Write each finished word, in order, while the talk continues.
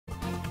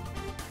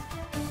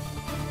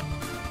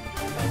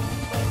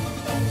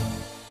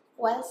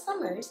While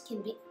summers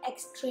can be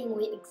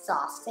extremely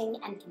exhausting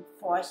and can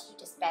force you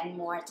to spend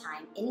more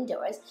time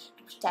indoors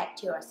to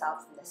protect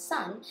yourself from the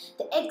sun,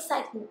 the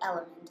exciting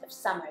element of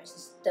summers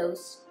is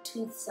those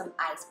toothsome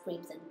ice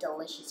creams and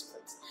delicious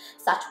fruits,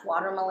 such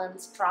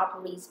watermelons,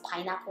 strawberries,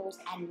 pineapples,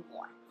 and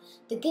more.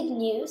 The good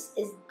news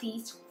is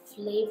these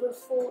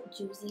flavorful,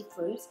 juicy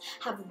fruits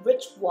have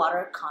rich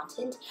water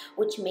content,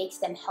 which makes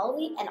them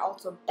healthy and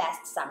also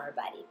best summer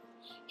buddy.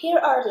 Here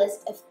are a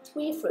list of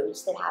 3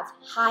 fruits that have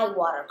high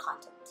water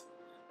content.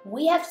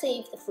 We have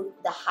saved the fruit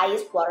with the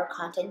highest water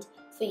content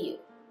for you.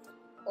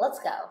 Let's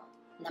go.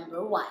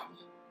 Number 1.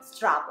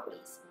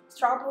 Strawberries.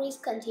 Strawberries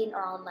contain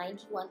around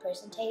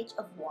 91%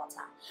 of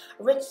water,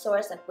 a rich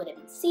source of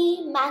vitamin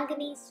C,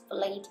 manganese,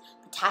 folate,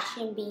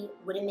 potassium B,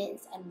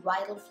 vitamins, and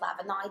vital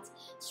flavonoids.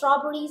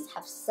 Strawberries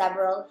have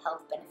several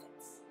health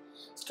benefits.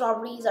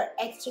 Strawberries are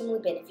extremely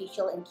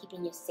beneficial in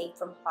keeping you safe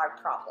from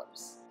heart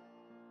problems.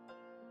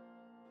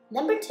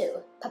 Number 2.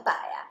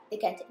 Papaya. They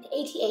contain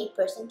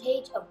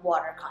 88% of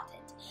water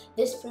content.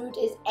 This fruit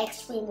is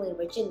extremely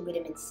rich in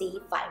vitamin C,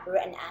 fiber,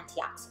 and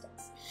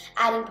antioxidants.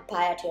 Adding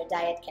papaya to your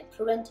diet can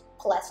prevent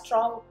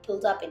cholesterol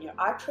buildup in your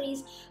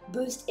arteries,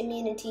 boost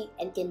immunity,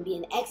 and can be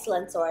an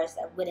excellent source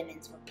of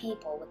vitamins for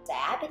people with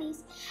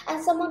diabetes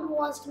and someone who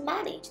wants to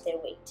manage their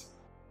weight.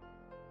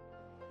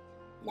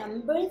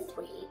 Number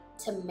 3.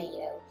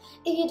 Tomato.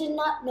 If you did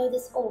not know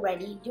this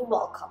already, you're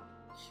welcome.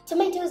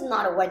 Tomato is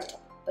not a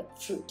vegetable, but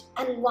fruit,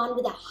 and one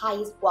with the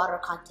highest water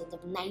content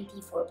of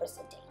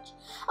 94%.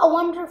 A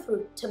wonder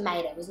fruit,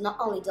 tomato is not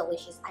only a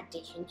delicious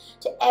addition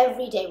to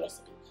everyday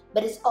recipe,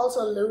 but it's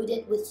also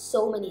loaded with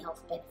so many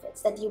health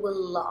benefits that you will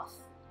love.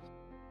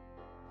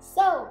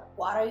 So,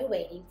 what are you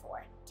waiting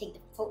for? Take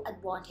the full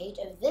advantage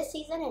of this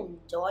season and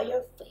enjoy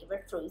your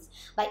favorite fruits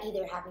by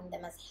either having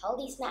them as a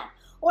healthy snack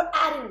or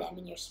adding them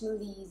in your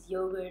smoothies,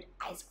 yogurt,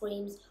 ice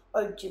creams,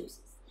 or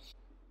juices.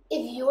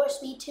 If you are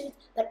sweet tooth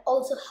but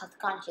also health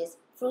conscious,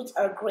 fruits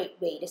are a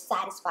great way to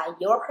satisfy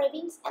your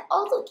cravings and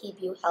also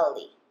keep you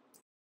healthy.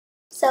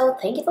 So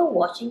thank you for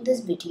watching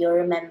this video.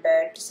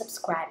 Remember to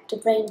subscribe to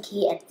Brain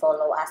Key and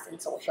follow us on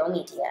social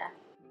media.